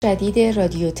جدید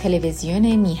رادیو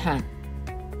تلویزیون میهن،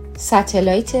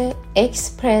 ساتلایت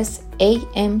اکسپرس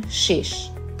AM6،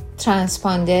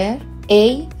 ترانسپاندر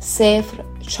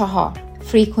A04،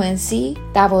 فرکانسی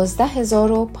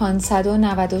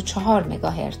 12594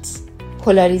 مگاهرتز،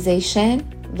 پولاریزیشن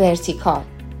ورتیکال،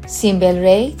 سیمبل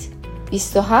ریت 27500،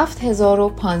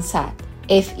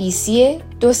 FEC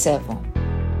 2/3.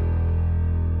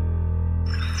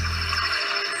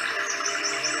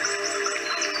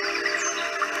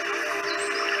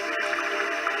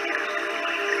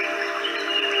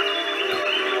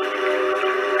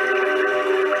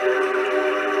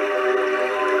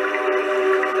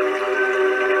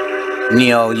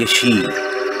 نیایشی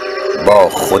با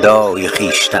خدای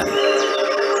خویشتن.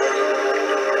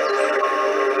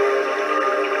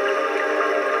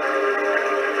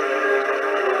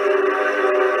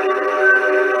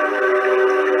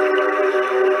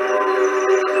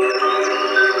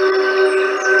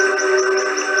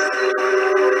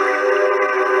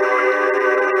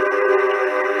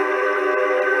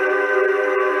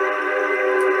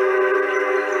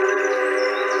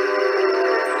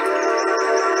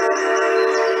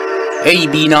 ای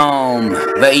بی نام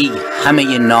و ای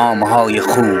همه نامهای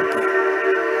خوب،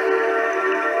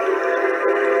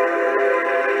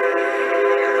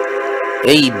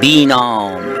 ای بی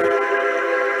نام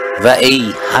و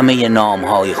ای همه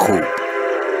نامهای خوب،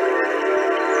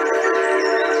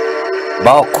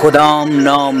 با کدام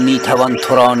نام میتوان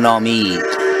تو را نامید؟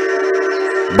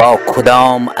 با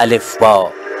کدام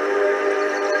الفبا؟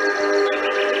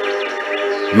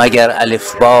 مگر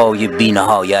الفبای بی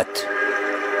نهایت؟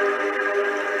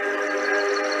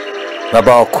 و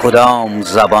با کدام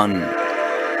زبان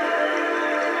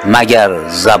مگر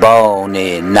زبان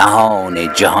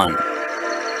نهان جهان؟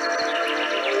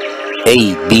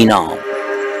 ای بینام،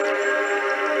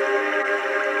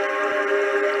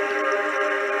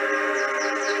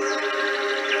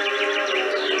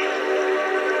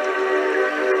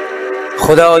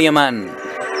 خدای من،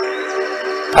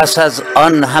 پس از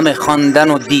آن همه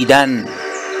خواندن و دیدن،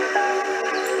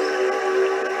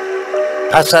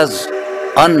 پس از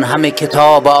آن همه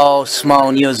کتاب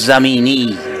آسمانی و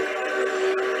زمینی،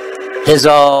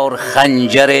 هزار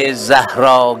خنجر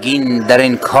زهرآگین در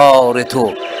انکار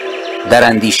تو در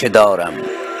اندیشه دارم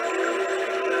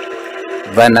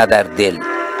و نه در دل.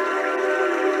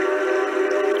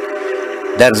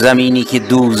 در زمینی که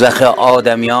دوزخ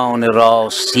آدمیان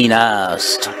راستین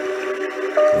است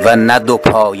و نه دو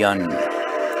پایان،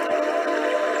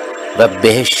 و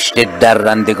بهشت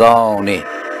درندگان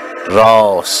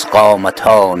راست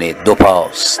قامتان دو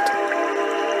پاست.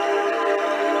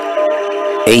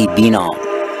 ای بینام،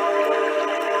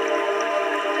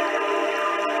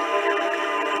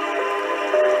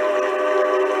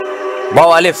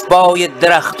 با الفبای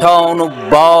درختان و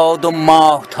باد و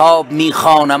ماهتاب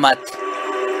میخوانمت،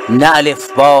 نه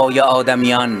الفبای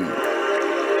آدمیان.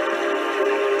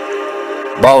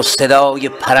 با صدای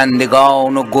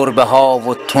پرندگان و گربه ها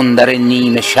و تندر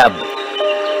نیمه شب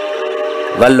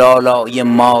و لالای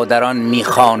مادران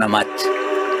میخوانمت،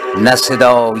 نه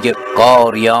صدای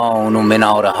قاریان و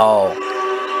مناره ها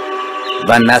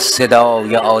و نه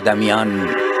صدای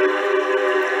آدمیان.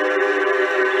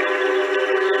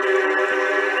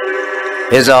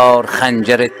 هزار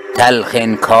خنجر تلخ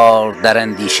انکار در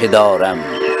اندیشه دارم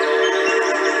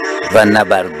و نه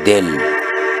بر دل.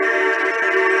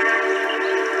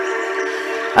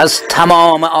 از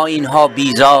تمام آیین‌ها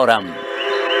بیزارم،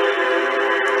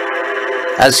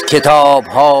 از کتاب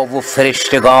ها و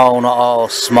فرشتگان و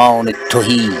آسمان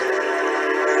تهی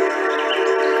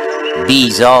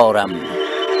بیزارم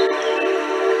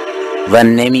و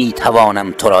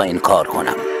نمیتوانم تو را انکار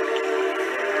کنم.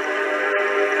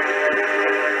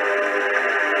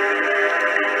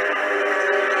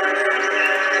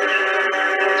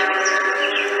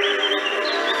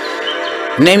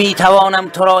 نمیتوانم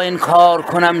تو را انکار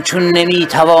کنم، چون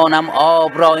نمیتوانم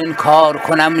آب را انکار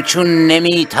کنم، چون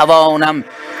نمیتوانم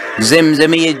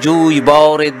زمزمه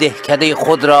جویبار دهکده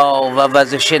خود را و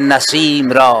وزش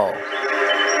نسیم را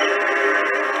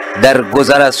در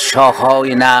گذر از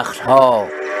شاخهای نخلها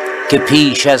که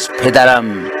پیش از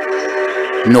پدرم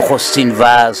نخستین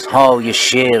وزنهای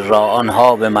شعر را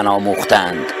آنها به من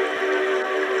آموختند،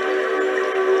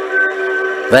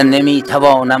 و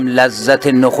نمیتوانم لذت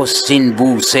نخستین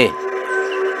بوسه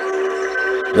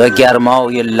و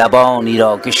گرمای لبانی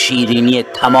را که شیرینی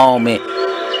تمام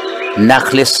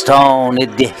نخلستان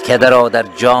دهکده را در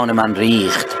جان من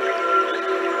ریخت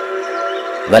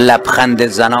و لبخند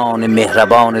زنان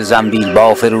مهربان زنبیل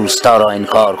باف روستا را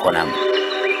انکار کنم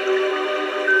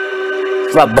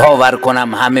و باور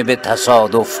کنم همه به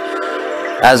تصادف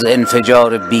از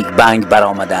انفجار بیگ بنگ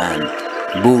برآمدند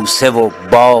بوسه و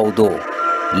باد و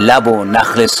لب و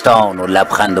نخلستان و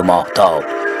لبخند و ماهتاب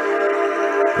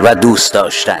و دوست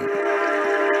داشتن.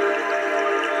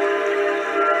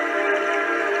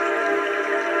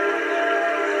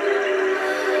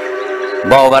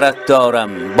 باورت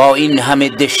دارم با این همه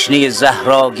دشنه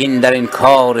زهراگین در این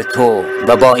کار تو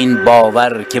و با این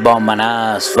باور که با من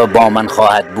است و با من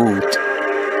خواهد بود،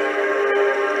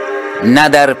 نه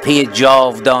در پی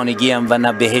جاودانگیم و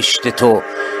نه بهشت تو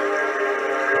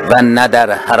و نه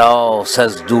در هراس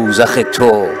از دوزخ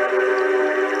تو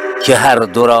که هر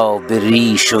دو را به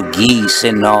ریش و گیس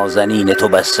نازنین تو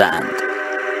بستند.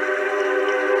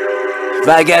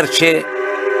 و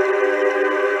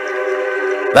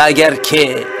اگر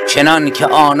که چنان که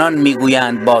آنان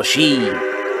میگویند باشی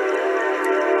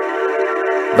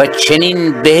و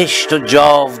چنین بهشت و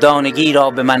جاودانگی را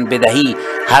به من بدهی،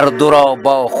 هر دو را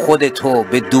با خود تو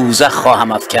به دوزخ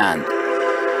خواهم افکند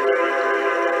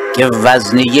که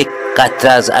وزن یک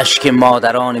قطره از اشک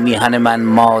مادران میهن من،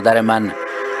 مادر من،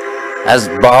 از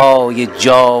بهای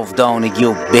جاودانگی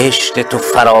و بهشت تو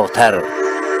فراتر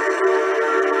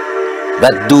و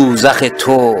دوزخ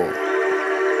تو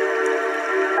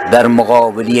در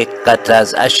مقابل یک قطره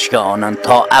از اشک آنان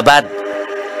تا ابد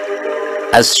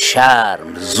از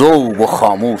شرم ذوب و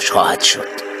خاموش خواهد شد.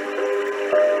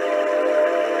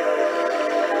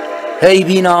 ای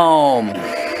بی نام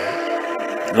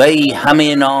و ای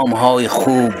همه نام‌های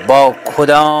خوب، با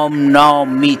کدام نام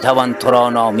میتوان تو را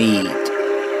نامید؟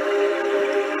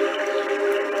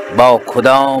 با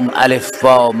کدام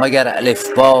الفبا مگر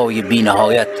الفبای بی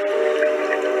نهایت؟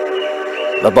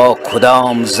 و با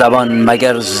کدام زبان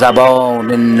مگر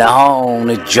زبان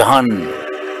نهان جهان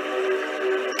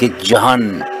که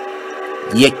جهان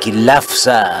یک لفظ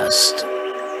است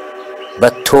و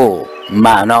تو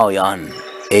معنای آن،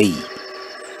 ای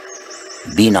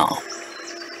بی نام.